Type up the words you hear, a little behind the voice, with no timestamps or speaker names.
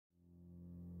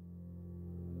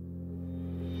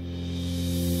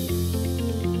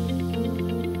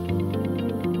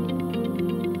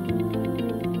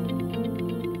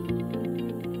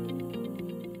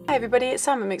everybody, it's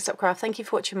Sam at Mixed Up Craft. Thank you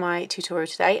for watching my tutorial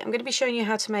today. I'm going to be showing you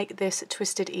how to make this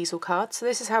Twisted Easel card. So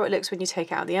this is how it looks when you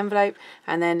take it out of the envelope,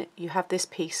 and then you have this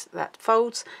piece that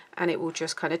folds and it will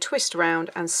just kind of twist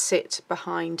around and sit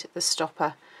behind the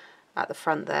stopper at the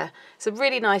front there. It's a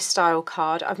really nice style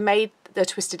card. I've made the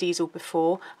Twisted Easel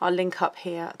before. I'll link up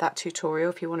here that tutorial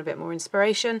if you want a bit more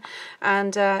inspiration.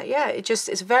 And yeah,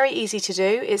 it's very easy to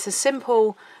do. It's a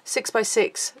simple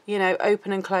 6x6, you know,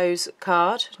 open and close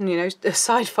card, you know, a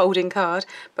side folding card,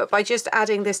 but by just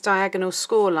adding this diagonal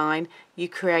score line you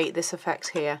create this effect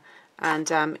here.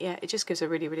 And yeah, it just gives a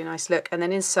really, really nice look. And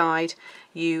then inside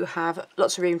you have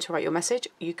lots of room to write your message.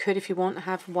 You could, if you want,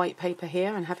 have white paper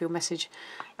here and have your message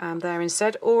there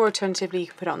instead, or alternatively you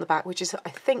can put it on the back, which is I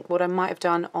think what I might have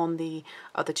done on the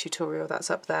other tutorial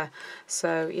that's up there.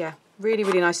 So yeah, really,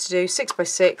 really nice to do.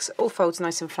 6x6, all folds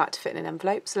nice and flat to fit in an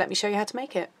envelope. So let me show you how to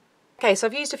make it. Okay, so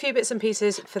I've used a few bits and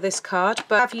pieces for this card,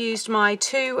 but I've used my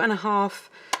 2.5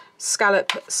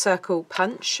 scallop circle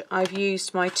punch. I've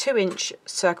used my 2-inch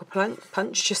circle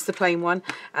punch, just the plain one,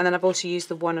 and then I've also used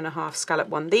the 1.5 scallop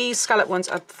one. These scallop ones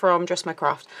are from Dress My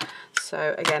Craft.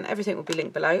 So again, everything will be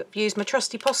linked below. I've used my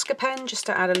trusty Posca pen just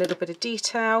to add a little bit of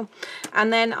detail,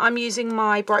 and then I'm using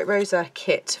my Bright Rosa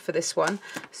kit for this one.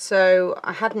 So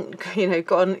I hadn't, you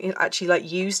know, actually like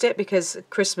used it because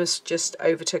Christmas just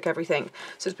overtook everything.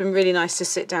 So it's been really nice to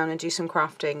sit down and do some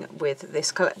crafting with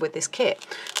this kit.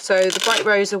 So the Bright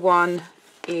Rosa one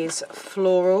is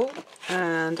floral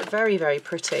and very, very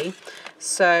pretty.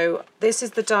 So this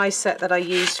is the die set that I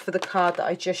used for the card that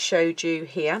I just showed you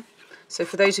here. So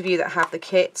for those of you that have the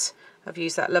kit, I've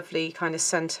used that lovely kind of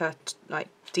centre like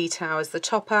detail as the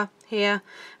topper here,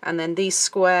 and then these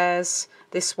squares,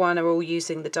 this one, are all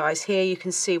using the dies here. You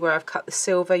can see where I've cut the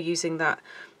silver using that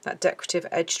decorative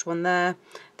edged one there.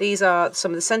 These are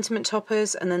some of the sentiment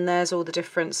toppers, and then there's all the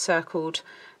different circled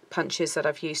punches that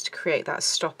I've used to create that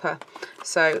stopper.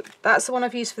 So that's the one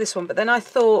I've used for this one, but then I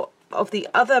thought of the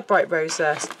other Bright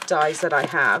Rosa dies that I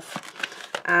have,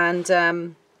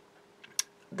 and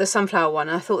the sunflower one,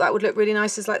 and I thought that would look really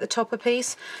nice as like the topper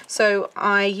piece. So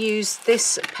I used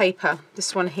this paper,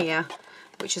 this one here,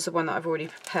 which is the one that I've already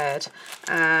prepared,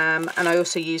 and I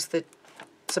also used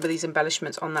some of these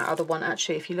embellishments on that other one.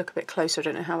 Actually, if you look a bit closer, I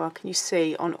don't know how well can you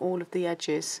see on all of the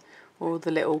edges, all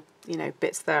the little, you know,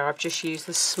 bits there, I've just used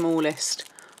the smallest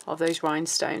of those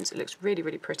rhinestones. It looks really,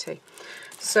 really pretty.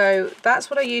 So that's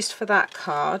what I used for that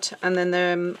card, and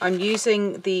then I'm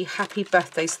using the happy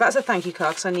birthday. So that's a thank you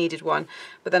card because I needed one,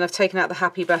 but then I've taken out the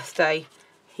happy birthday.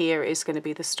 Here is going to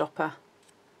be the stopper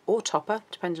or topper,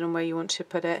 depending on where you want to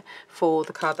put it, for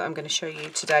the card that I'm going to show you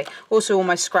today. Also, all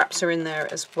my scraps are in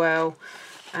there as well,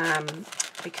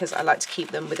 because I like to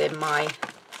keep them within my,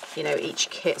 you know,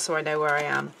 each kit so I know where I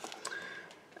am.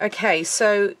 Okay,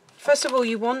 so first of all,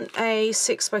 you want a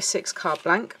 6x6 card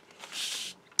blank.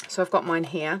 So I've got mine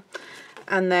here,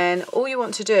 and then all you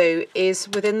want to do is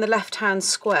within the left hand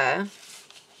square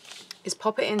is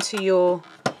pop it into your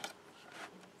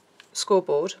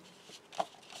scoreboard,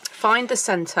 find the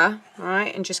center,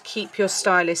 right, and just keep your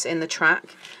stylus in the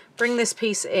track. Bring this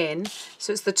piece in,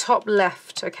 so it's the top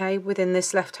left, okay, within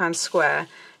this left hand square.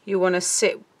 You want to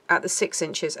sit at the 6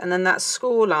 inches, and then that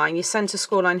score line, your center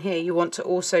score line here, you want to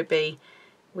also be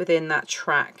within that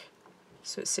track.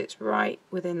 So it sits right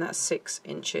within that 6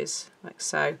 inches, like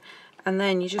so. And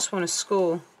then you just want to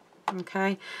score,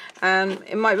 okay?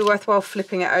 It might be worthwhile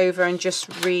flipping it over and just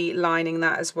relining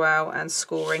that as well and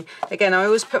scoring. Again, I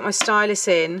always put my stylus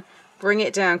in, bring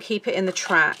it down, keep it in the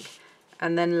track,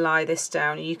 and then lie this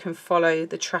down. You can follow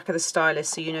the track of the stylus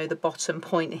so you know the bottom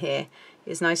point here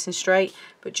is nice and straight,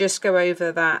 but just go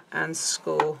over that and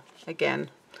score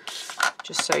again,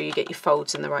 just so you get your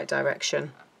folds in the right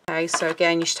direction. Okay, so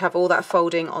again, you should have all that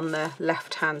folding on the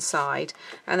left hand side,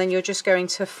 and then you're just going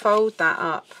to fold that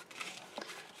up.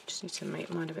 Just need to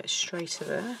make mine a bit straighter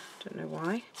there, don't know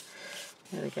why.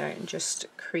 There we go, and just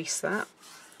crease that.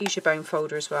 Use your bone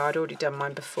folder as well. I'd already done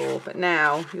mine before, but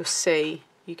now you'll see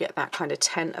you get that kind of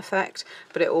tent effect,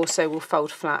 but it also will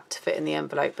fold flat to fit in the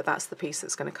envelope, but that's the piece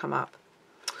that's going to come up.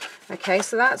 Okay,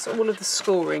 so that's all of the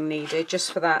scoring needed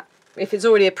just for that. If it's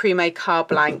already a pre-made card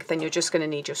blank, then you're just going to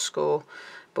need your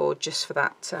scoreboard just for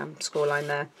that score line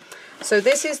there. So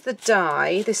this is the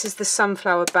die. This is the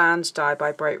Sunflower Band die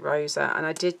by Bright Rosa, and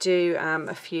I did do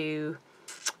a few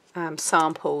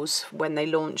samples when they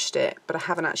launched it, but I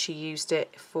haven't actually used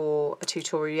it for a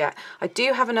tutorial yet. I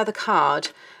do have another card,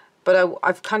 but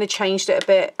I've kind of changed it a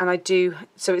bit, and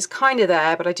so it's kind of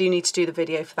there, but I do need to do the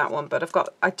video for that one. But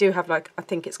I do have, like, I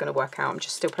think it's going to work out. I'm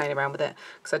just still playing around with it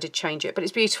because I did change it, but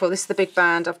it's beautiful. This is the big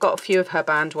band. I've got a few of her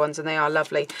band ones and they are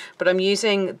lovely, but I'm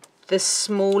using the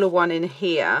smaller one in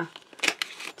here.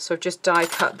 So I've just die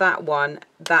cut that one,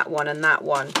 and that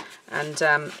one, and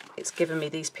it's given me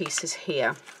these pieces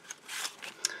here.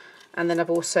 And then I've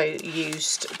also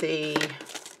used the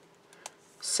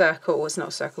circle, it's not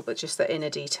a circle, but just the inner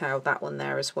detail, that one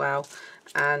there as well.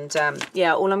 And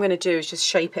yeah, all I'm going to do is just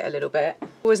shape it a little bit.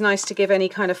 Always nice to give any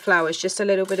kind of flowers just a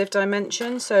little bit of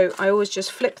dimension, so I always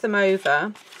just flip them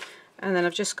over, and then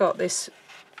I've just got this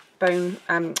bone,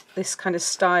 this kind of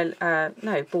style,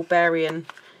 no, Bulgarian,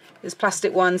 there's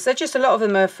plastic ones. They're just, a lot of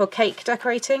them are for cake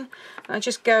decorating. And I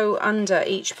just go under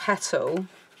each petal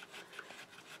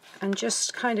and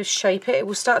just kind of shape it. It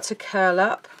will start to curl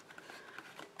up.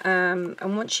 And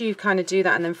once you kind of do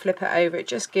that and then flip it over, it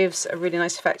just gives a really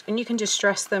nice effect. And you can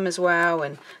distress them as well,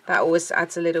 and that always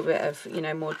adds a little bit of, you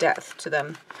know, more depth to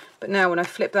them. But now when I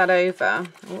flip that over,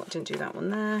 oh, I didn't do that one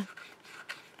there,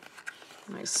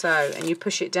 like so, and you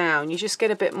push it down, you just get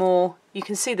a bit more, you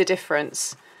can see the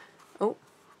difference. Oh,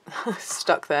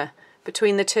 stuck there.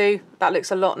 Between the two, that looks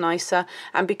a lot nicer,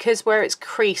 and because where it's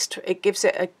creased, it gives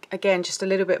it again just a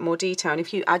little bit more detail, and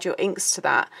if you add your inks to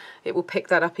that, it will pick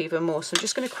that up even more. So I'm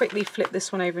just going to quickly flip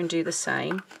this one over and do the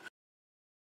same.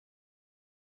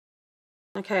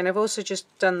 Okay, and I've also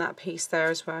just done that piece there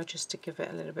as well, just to give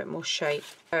it a little bit more shape.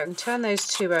 So I can turn those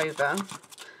two over,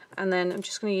 and then I'm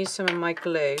just going to use some of my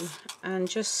glue and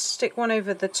just stick one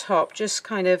over the top, just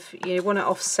kind of, you want to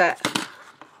offset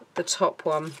the top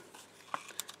one,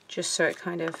 just so it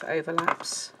kind of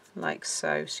overlaps like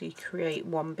so, so you create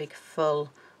one big full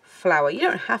flower. You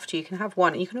don't have to, you can have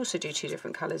one, you can also do two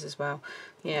different colours as well.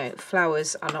 You know,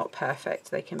 flowers are not perfect,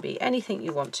 they can be anything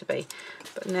you want to be.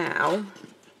 But now,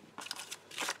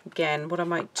 again, what I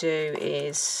might do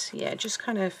is, yeah, just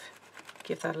kind of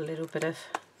give that a little bit of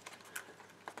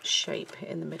shape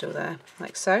in the middle there,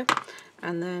 like so.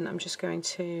 And then I'm just going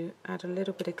to add a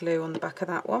little bit of glue on the back of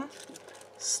that one,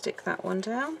 stick that one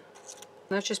down.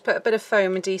 And I've just put a bit of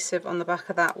foam adhesive on the back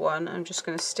of that one. I'm just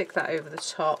going to stick that over the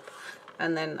top,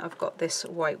 and then I've got this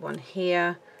white one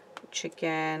here, which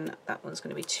again, that one's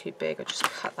going to be too big. I'll just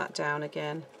cut that down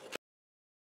again.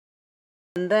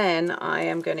 And then I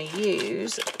am going to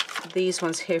use these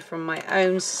ones here from my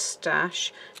own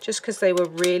stash, just because they were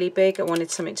really big. I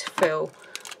wanted something to fill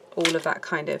all of that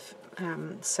kind of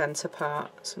centre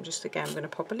part. So I'm just, again, I'm going to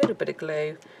pop a little bit of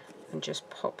glue and just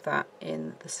pop that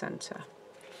in the centre.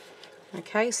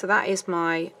 Okay, so that is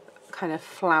my kind of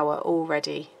flower all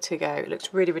ready to go. It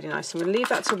looks really, really nice. I'm going to leave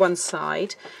that to one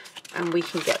side and we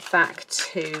can get back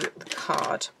to the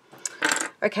card.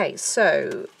 Okay,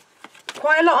 so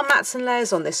quite a lot of mats and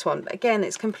layers on this one. Again,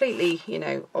 it's completely, you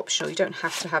know, optional. You don't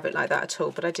have to have it like that at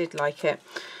all, but I did like it.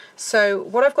 So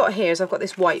what I've got here is I've got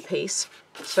this white piece.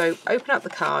 So open up the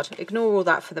card, ignore all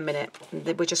that for the minute.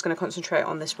 We're just going to concentrate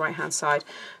on this right hand side.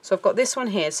 So I've got this one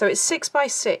here. So it's 6 by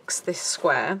 6, this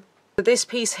square. So this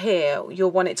piece here,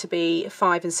 you'll want it to be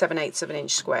 5 7/8 of an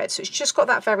inch squared. So it's just got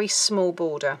that very small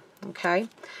border, okay?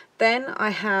 Then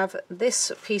I have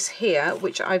this piece here,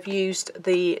 which I've used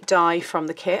the die from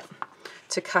the kit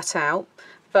to cut out.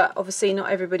 But obviously not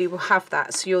everybody will have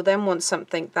that. So you'll then want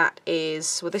something that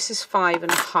is, well, this is 5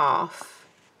 1/2.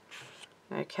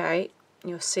 Okay,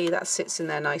 you'll see that sits in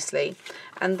there nicely.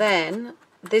 And then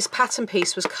this pattern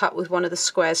piece was cut with one of the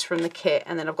squares from the kit,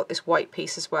 and then I've got this white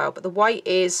piece as well. But the white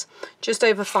is just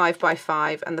over 5 by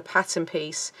 5, and the pattern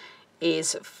piece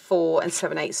is 4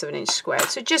 7/8 of an inch squared.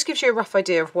 So it just gives you a rough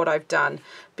idea of what I've done,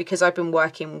 because I've been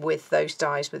working with those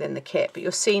dies within the kit. But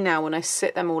you'll see now when I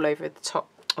sit them all over the top,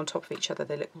 on top of each other,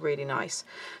 they look really nice.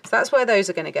 So that's where those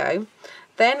are going to go.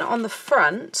 Then on the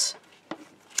front,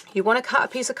 you want to cut a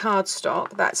piece of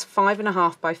cardstock that's 5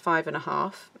 1/2 by 5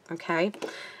 1/2, okay?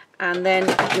 And then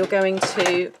you're going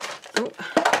to, oh,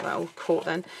 that all caught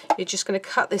then. You're just going to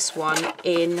cut this one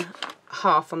in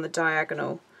half on the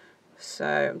diagonal.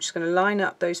 So I'm just going to line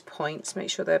up those points, make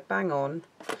sure they're bang on,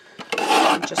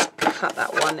 and just cut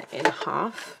that one in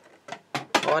half.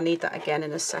 Oh, I need that again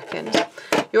in a second.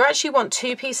 You actually want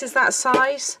 2 pieces that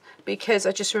size, because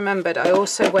I just remembered I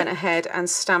also went ahead and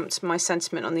stamped my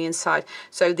sentiment on the inside.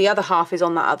 So the other half is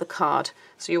on that other card.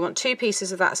 So you want 2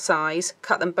 pieces of that size,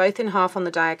 cut them both in half on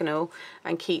the diagonal,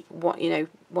 and keep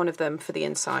one of them for the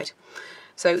inside.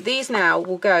 So these now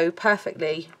will go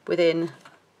perfectly within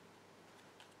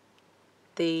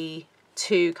the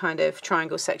 2 kind of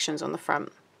triangle sections on the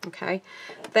front. Okay,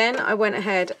 then I went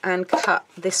ahead and cut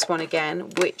this one again,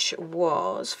 which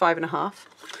was 5 1/2,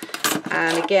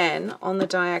 and again on the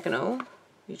diagonal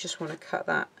you just want to cut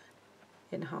that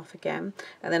in half again.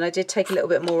 And then I did take a little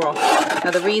bit more off. Now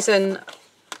the reason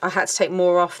I had to take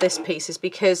more off this piece is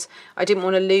because I didn't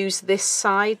want to lose this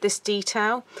side, this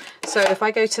detail. So if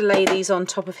I go to lay these on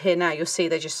top of here now, you'll see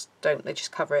they just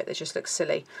cover it, they just look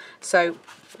silly. So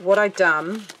what I've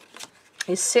done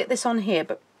is sit this on here,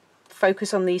 but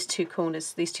focus on these two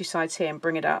corners, these two sides here, and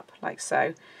bring it up like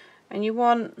so. And you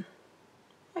want,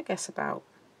 I guess, about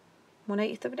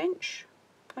 1/8 of an inch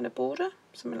kind of border,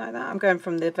 something like that. I'm going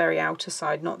from the very outer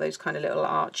side, not those kind of little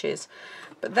arches.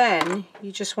 But then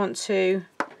you just want to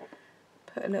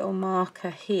put a little marker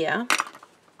here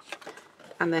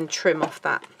and then trim off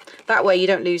that. That way you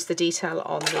don't lose the detail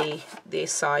on the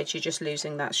sides, you're just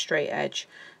losing that straight edge.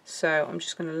 So I'm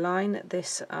just going to line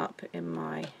this up in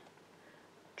my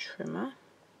trimmer.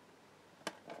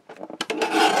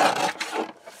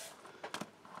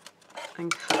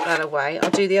 And cut that away.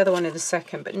 I'll do the other one in a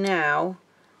second, but now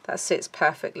that sits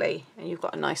perfectly and you've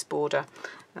got a nice border,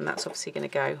 and that's obviously going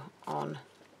to go on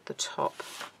the top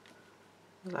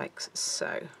like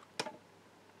so.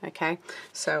 Okay,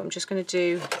 so I'm just going to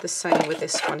do the same with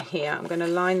this one here. I'm going to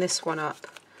line this one up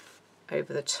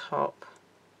over the top.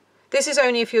 This is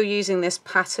only if you're using this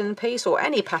pattern piece, or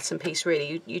any pattern piece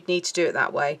really, you'd need to do it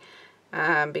that way,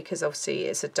 because obviously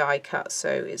it's a die cut, so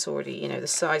it's already, you know, the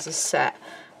size is set.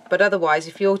 But otherwise,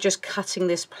 if you're just cutting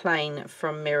this plain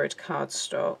from mirrored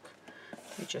cardstock,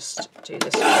 you just do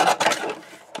this one,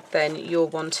 then you'll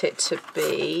want it to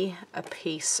be a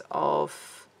piece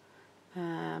of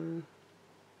 4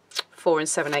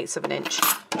 7/8 of an inch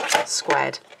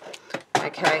squared.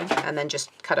 Okay, and then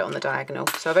just cut it on the diagonal.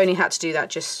 So I've only had to do that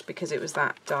just because it was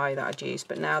that die that I'd used.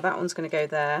 But now that one's going to go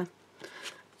there,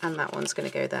 and that one's going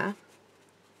to go there.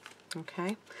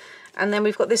 Okay, and then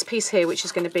we've got this piece here, which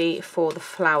is going to be for the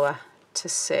flower to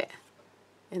sit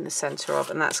in the centre of,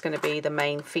 and that's going to be the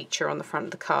main feature on the front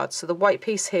of the card. So the white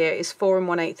piece here is 4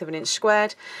 1/8 of an inch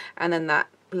squared, and then that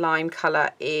lime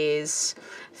colour is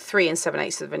 3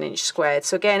 7/8 of an inch squared.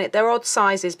 So again, they're odd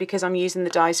sizes because I'm using the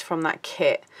dies from that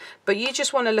kit, but you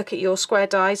just want to look at your square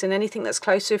dies and anything that's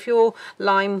close. So if your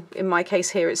lime, in my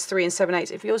case here, it's 3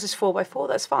 7/8, if yours is 4 by 4,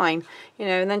 that's fine, you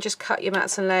know. And then just cut your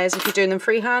mats and layers if you're doing them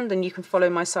freehand, and you can follow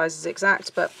my sizes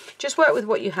exact, but just work with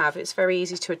what you have. It's very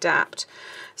easy to adapt.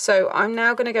 So I'm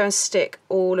now going to go and stick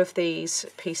all of these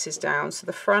pieces down, so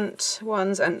the front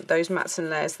ones and those mats and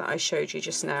layers that I showed you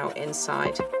just now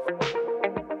inside.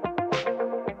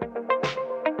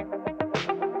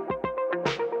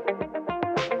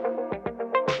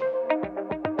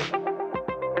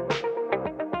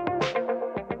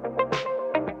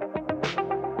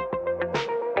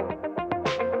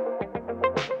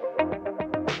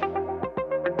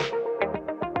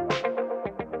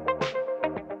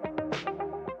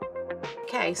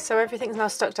 Okay, so everything's now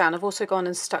stuck down. I've also gone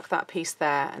and stuck that piece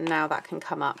there, and now that can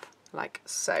come up like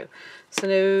so.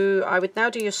 So I would now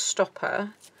do your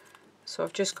stopper. So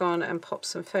I've just gone and popped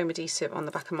some foam adhesive on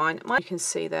the back of mine. You can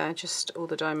see there just all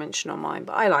the dimension on mine,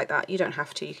 but I like that. You don't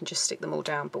have to, you can just stick them all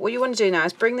down. But what you want to do now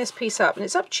is bring this piece up, and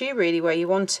it's up to you really where you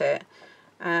want it.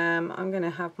 I'm going to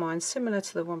have mine similar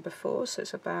to the one before, so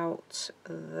it's about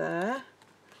there.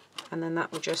 And then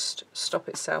that will just stop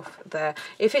itself there.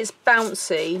 If it's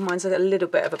bouncy, mine's a little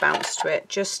bit of a bounce to it,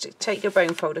 just take your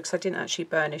bone folder, because I didn't actually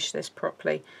burnish this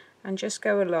properly, and just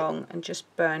go along and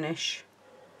just burnish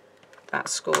that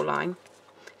score line.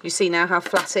 You see now how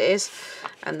flat it is,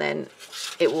 and then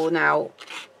it will now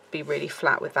be really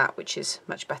flat with that, which is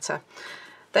much better.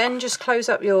 Then just close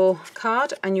up your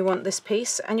card, and you want this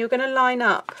piece, and you're going to line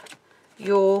up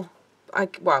your,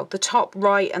 well, the top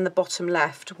right and the bottom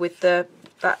left with that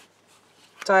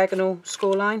diagonal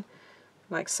score line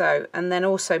like so, and then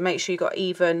also make sure you've got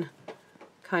even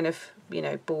kind of, you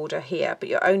know, border here, but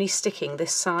you're only sticking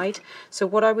this side. So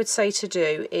what I would say to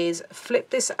do is flip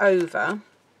this over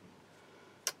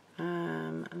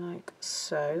like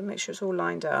so, make sure it's all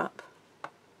lined up.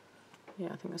 Yeah,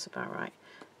 I think that's about right.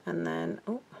 And then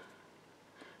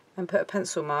and put a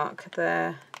pencil mark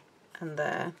there and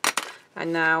there.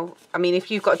 And now, I mean,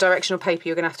 if you've got directional paper,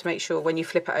 you're going to have to make sure when you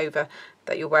flip it over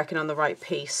that you're working on the right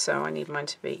piece. So I need mine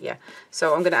to be, yeah.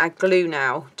 So I'm going to add glue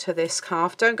now to this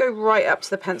calf. Don't go right up to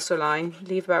the pencil line.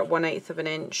 Leave about 1/8 of an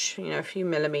inch, you know, a few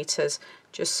millimeters,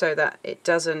 just so that it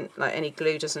doesn't, like, any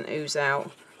glue doesn't ooze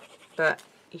out. But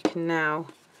you can now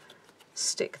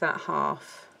stick that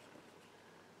half.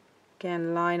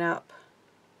 Again, line up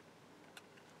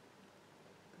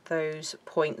those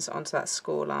points onto that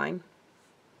score line.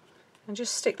 And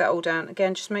just stick that all down.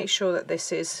 Again, just make sure that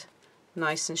this is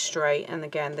nice and straight, and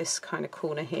again this kind of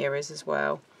corner here is as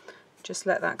well. Just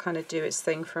let that kind of do its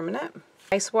thing for a minute.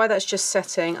 Okay, so while that's just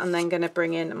setting, I'm then going to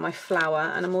bring in my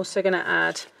flower, and I'm also going to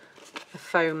add a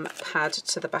foam pad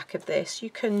to the back of this. You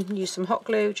can use some hot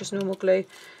glue, just normal glue,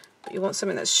 but you want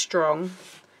something that's strong.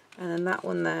 And then that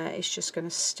one there is just going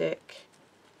to stick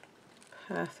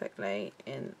perfectly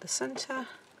in the centre,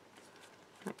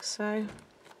 like so.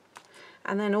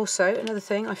 And then also another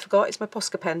thing I forgot is my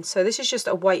Posca pen. So this is just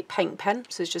a white paint pen,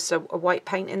 so it's just a white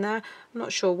paint in there. I'm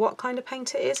not sure what kind of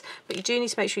paint it is, but you do need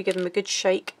to make sure you give them a good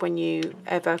shake when you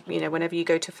whenever you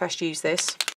go to first use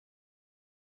this.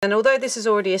 And although this is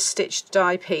already a stitched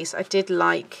die piece, I did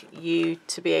like you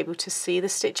to be able to see the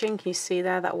stitching. Can you see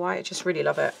there, that white? I just really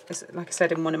love it. Like I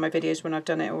said in one of my videos when I've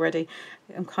done it already,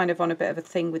 I'm kind of on a bit of a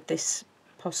thing with this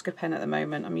Posca pen at the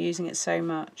moment. I'm using it so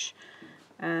much,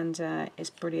 and it's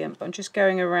brilliant. But I'm just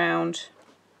going around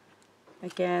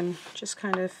again, just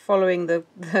kind of following the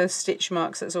stitch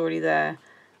marks that's already there,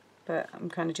 but I'm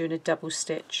kind of doing a double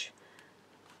stitch.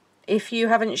 If you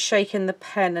haven't shaken the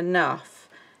pen enough,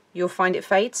 you'll find it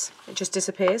fades, it just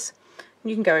disappears.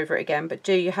 You can go over it again, but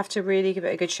you have to really give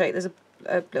it a good shake. There's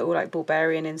a little like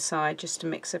barbarian inside just to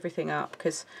mix everything up,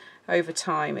 because over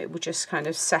time it will just kind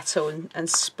of settle and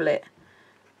split.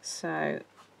 So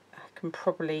I can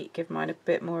probably give mine a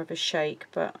bit more of a shake,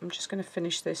 but I'm just going to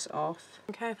finish this off.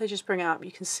 Okay, if I just bring it up,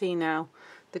 you can see now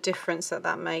the difference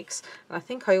that makes. And I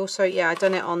think I also, yeah, I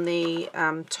done it on the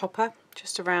topper,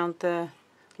 just around the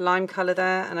lime colour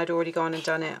there, and I'd already gone and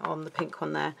done it on the pink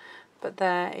one there. But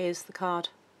there is the card,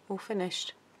 all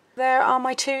finished. There are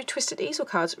my 2 Twisted Easel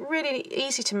cards. Really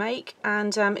easy to make,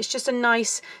 and it's just a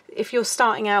nice, if you're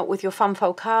starting out with your fun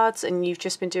fold cards and you've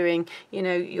just been doing, you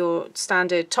know, your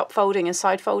standard top folding and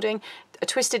side folding, a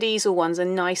Twisted Easel one's a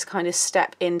nice kind of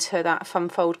step into that fun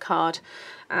fold card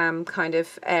kind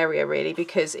of area, really,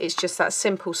 because it's just that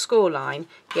simple score line,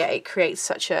 yet it creates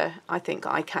such a, I think,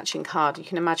 eye-catching card. You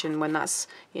can imagine when that's,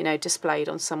 you know, displayed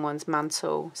on someone's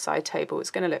mantle, side table,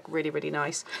 it's going to look really, really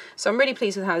nice. So I'm really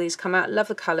pleased with how these come out. Love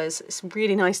the colours. It's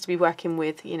really nice to be working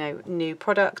with, you know, new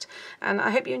product, and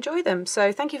I hope you enjoy them.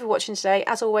 So thank you for watching today.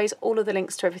 As always, all of the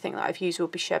links to everything that I've used will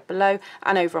be shared below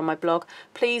and over on my blog.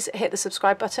 Please hit the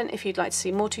subscribe button if you'd like to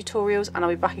see more tutorials, and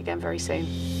I'll be back again very soon.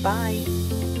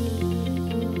 Bye.